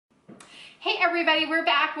Hey everybody, we're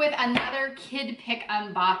back with another Kidpik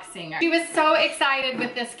unboxing. She was so excited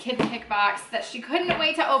with this Kidpik box that she couldn't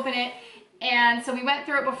wait to open it. And so we went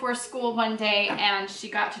through it before school one day and she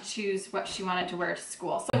got to choose what she wanted to wear to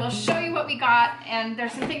school. So we'll show you what we got, and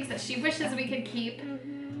there's some things that she wishes we could keep,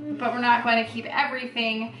 but we're not going to keep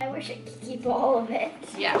everything. I wish I could keep all of it.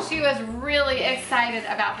 Yeah, she was really excited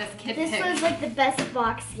about this Kidpik. This was like the best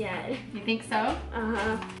box yet. You think so?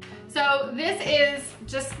 Uh-huh. So this is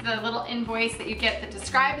just the little invoice that you get that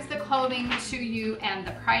describes the clothing to you and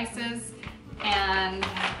the prices. And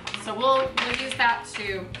so we'll use that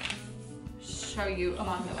to show you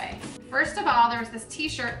along the way. First of all, there's this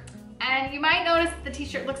t-shirt, and you might notice the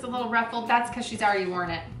t-shirt looks a little ruffled. That's because she's already worn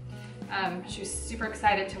it. She was super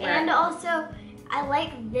excited to wear it. And also, I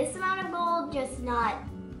like this amount of gold, just not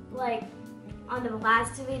like on the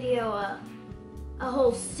last video, a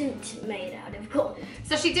whole suit made out of gold.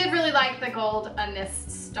 So she did really like the gold on this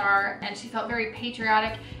star, and she felt very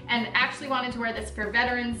patriotic and actually wanted to wear this for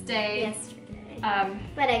Veterans Day. Yesterday,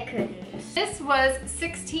 but I couldn't. This was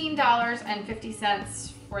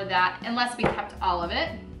 $16.50 for that, unless we kept all of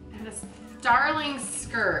it. And this darling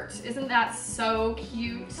skirt, isn't that so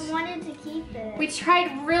cute? I wanted to keep it. We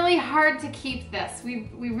tried really hard to keep this.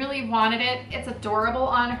 We really wanted it. It's adorable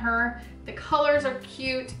on her. The colors are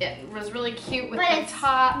cute. It was really cute with the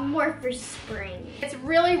top. But it's more for spring. It's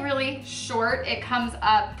really, really short. It comes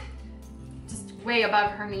up just way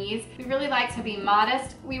above her knees. We really like to be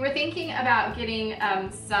modest. We were thinking about getting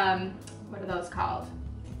some, what are those called?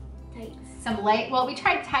 Tights. Well, we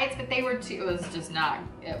tried tights, but they were too, it was not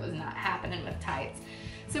happening with tights.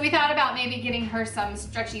 So we thought about maybe getting her some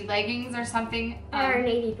stretchy leggings or something. Or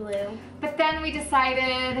navy blue. But then we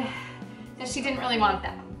decided that she didn't really want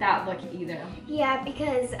that look either. Yeah,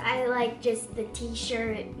 because I like just the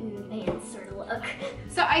t-shirt and pants sort of look.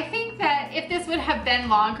 So I think that if this would have been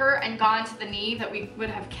longer and gone to the knee, that we would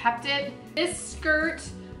have kept it. This skirt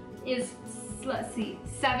is, let's see,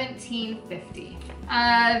 $17.50.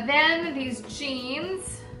 Then these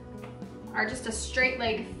jeans are just a straight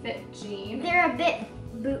leg fit jean. They're a bit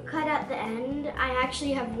boot cut at the end. I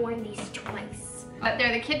actually have worn these twice. But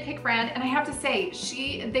they're the Kidpik brand, and I have to say,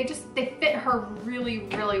 they fit her really,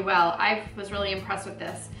 really well. I was really impressed with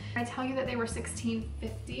this. Did I tell you that they were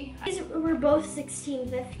 $16.50? These were both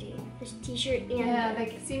 $16.50. This t-shirt and yeah,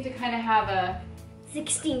 they seem to kind of have a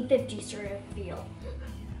 $16.50 sort of feel.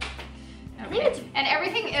 Okay. And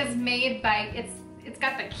everything is made by, it's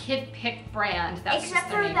got the Kidpik brand. That's except just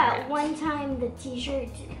the for main that brand. one time the t-shirt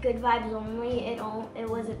Good Vibes Only, it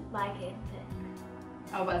wasn't by Kidpik.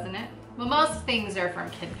 Oh, wasn't it? Well, most things are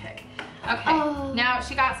from Kidpik. Okay, now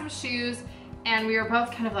she got some shoes, and we were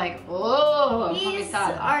both kind of like, oh, when we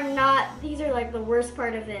saw them. These are like the worst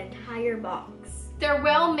part of the entire box. They're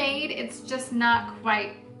well made, it's just not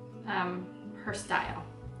quite her style.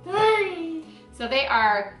 So they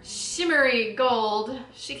are shimmery gold.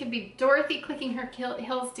 She could be Dorothy clicking her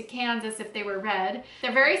heels to Kansas if they were red.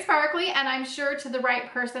 They're very sparkly, and I'm sure to the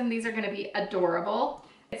right person, these are gonna be adorable.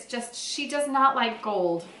 It's just, she does not like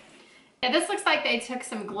gold. Yeah, this looks like they took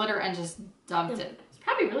some glitter and just dumped it. It's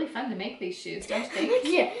probably really fun to make these shoes, don't you think?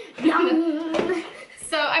 Yeah.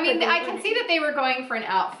 So, I mean, I can see that they were going for an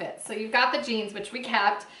outfit. So you've got the jeans, which we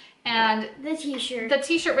kept, and the t-shirt. The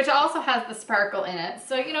t-shirt, which also has the sparkle in it.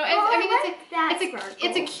 So, you know,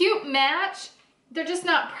 it's a cute match. They're just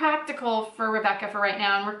not practical for Rebekah for right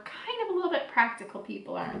now, and we're kind of a little bit practical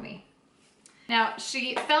people, aren't we? Now,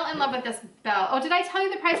 she fell in love with this belt. Oh, did I tell you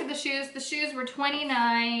the price of the shoes? The shoes were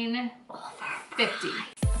 $29.50. Oh,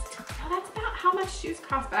 that's about how much shoes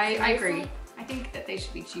cost, but I agree. I think that they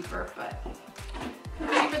should be cheaper, but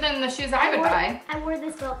cheaper than the shoes I would buy. I wore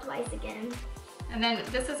this belt twice again. And then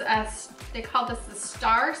this is they call this the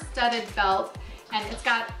star-studded belt, and it's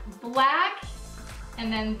got black and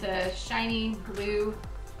then the shiny blue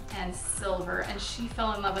and silver, and she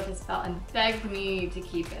fell in love with this belt and begged me to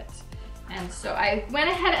keep it. And so I went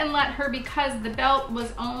ahead and let her because the belt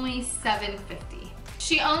was only $7.50.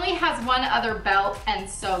 She only has one other belt, and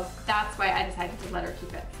so that's why I decided to let her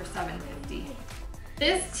keep it for $7.50.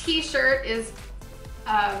 This t-shirt is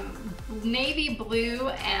navy blue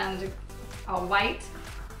and white,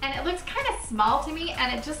 and it looks kind of small to me,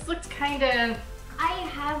 and it just looks kind of... I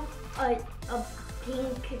have a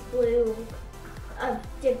pink, blue,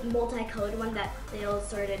 multicolored one that feels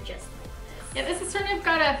sort of just like this. Yeah, this has sort of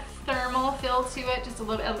got a thermal feel to it, just a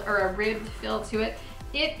little, or a ribbed feel to it.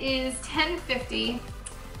 It is $10.50,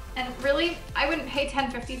 and really, I wouldn't pay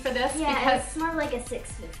 $10.50 for this because it's more like a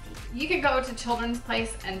 $6.50. You could go to Children's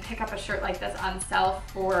Place and pick up a shirt like this on sale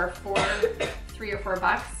for $3 or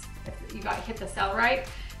 $4 if you hit the sale right.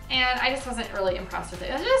 and I just wasn't really impressed with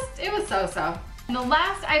it. It was so-so. And the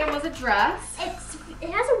last item was a dress. It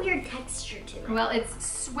has a weird texture to it. Well, it's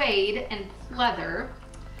suede and pleather.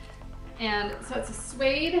 And so it's a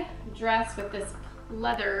suede dress with this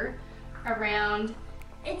pleather around.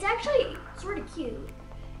 It's actually sort of cute.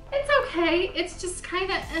 It's okay. It's just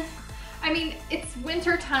kind of, I mean, it's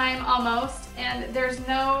winter time almost, and there's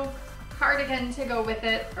no cardigan to go with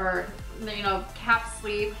it, or, you know, cap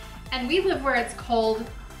sleeve. And we live where it's cold,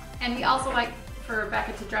 and we also like for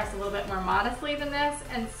Rebekah to dress a little bit more modestly than this,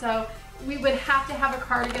 and so we would have to have a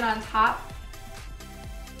cardigan on top.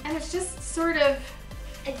 And it's just sort of...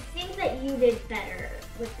 I think that you did better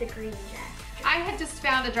with the green jacket. I had just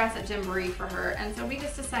found a dress at Gymboree for her, and so we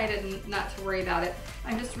just decided not to worry about it.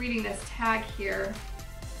 I'm just reading this tag here,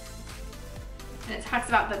 and it talks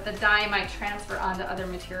about that the dye might transfer onto other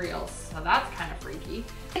materials, so that's kind of freaky.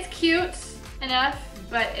 It's cute enough,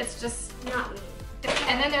 but it's just not me.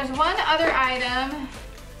 And then there's one other item.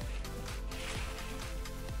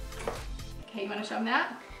 Okay, you want to show them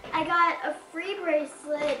that? I got a free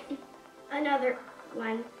bracelet, another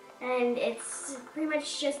one, and it's pretty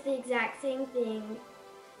much just the exact same thing.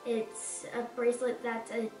 It's a bracelet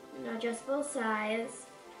that's an adjustable size.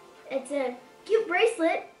 It's a cute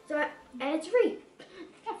bracelet, and it's free.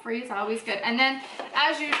 Yeah, free is always good. And then,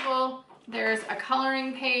 as usual, there's a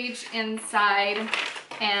coloring page inside,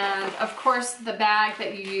 and of course the bag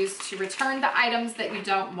that you use to return the items that you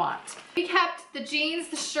don't want. We kept the jeans,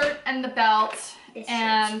 the shirt, and the belt,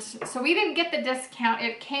 and so we didn't get the discount.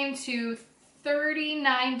 It came to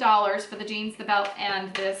 $39 for the jeans, the belt,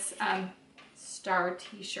 and this star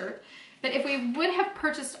t-shirt. But if we would have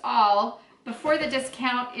purchased all before the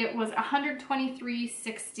discount, it was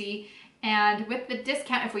 $123.60, and with the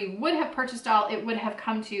discount, if we would have purchased all, it would have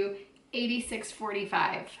come to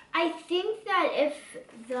 $86.45. I think that if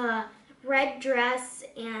the red dress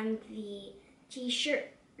and the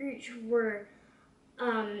t-shirt were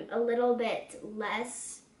a little bit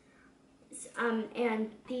less, and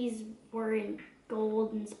these were in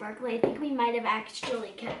gold and sparkly, I think we might have actually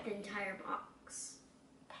kept the entire box.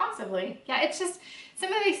 Possibly. Yeah, it's just,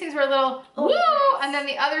 some of these things were a little woo, and then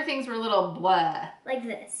the other things were a little blah. Like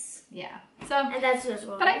this. Yeah. So, and that's just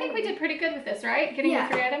what but I think we did pretty good with this, right? Getting the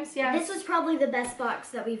 3 items? Yeah. This was probably the best box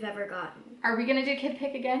that we've ever gotten. Are we gonna do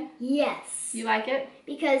Kidpik again? Yes. You like it?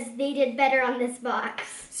 Because they did better on this box.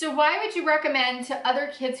 So why would you recommend to other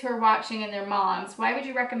kids who are watching and their moms, why would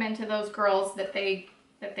you recommend to those girls that they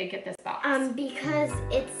get this box? Because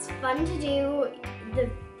it's fun to do,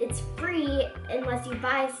 it's free unless you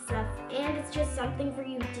buy stuff, and it's just something for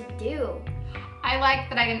you to do. I like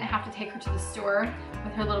that I didn't have to take her to the store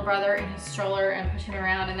with her little brother in his stroller and push him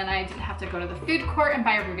around, and then I didn't have to go to the food court and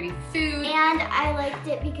buy everybody food. And I liked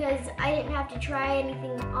it because I didn't have to try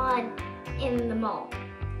anything on in the mall.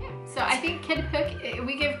 Yeah. So I think Kidpik,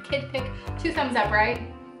 we give Kidpik 2 thumbs up, right?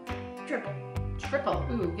 Triple. Triple.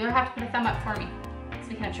 Ooh, you'll have to put a thumb up for me.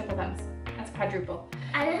 Speaking of triple thumbs, that's quadruple.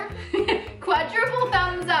 Quadruple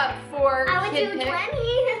thumbs up for Kidpik. I would do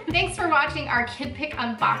 20. Thanks for watching our Kidpik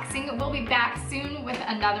unboxing. We'll be back soon with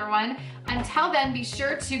another one. Until then, be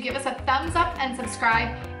sure to give us a thumbs up and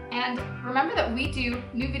subscribe. And remember that we do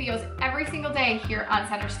new videos every single day here on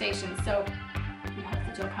Center Station. So we hope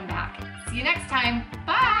that you'll come back. See you next time.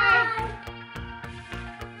 Bye.